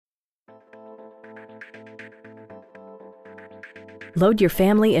Load your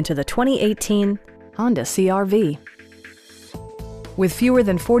family into the 2018 Honda CR-V. With fewer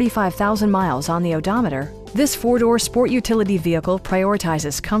than 45,000 miles on the odometer, this four-door sport utility vehicle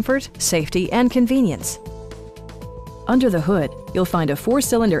prioritizes comfort, safety, and convenience. Under the hood, you'll find a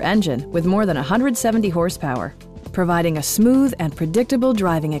four-cylinder engine with more than 170 horsepower, providing a smooth and predictable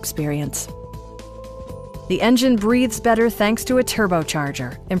driving experience. The engine breathes better thanks to a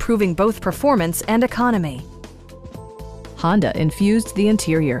turbocharger, improving both performance and economy. Honda infused the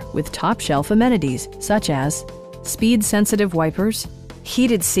interior with top-shelf amenities such as speed-sensitive wipers,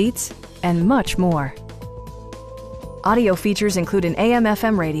 heated seats, and much more. Audio features include an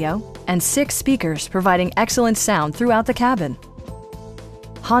AM/FM radio and 6 speakers providing excellent sound throughout the cabin.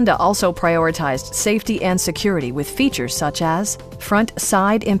 Honda also prioritized safety and security with features such as front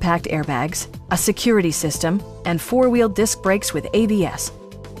side impact airbags, a security system, and 4-wheel disc brakes with ABS.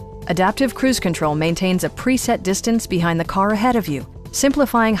 Adaptive Cruise Control maintains a preset distance behind the car ahead of you,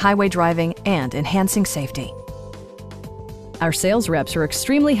 simplifying highway driving and enhancing safety. Our sales reps are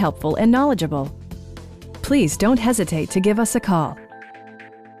extremely helpful and knowledgeable. Please don't hesitate to give us a call.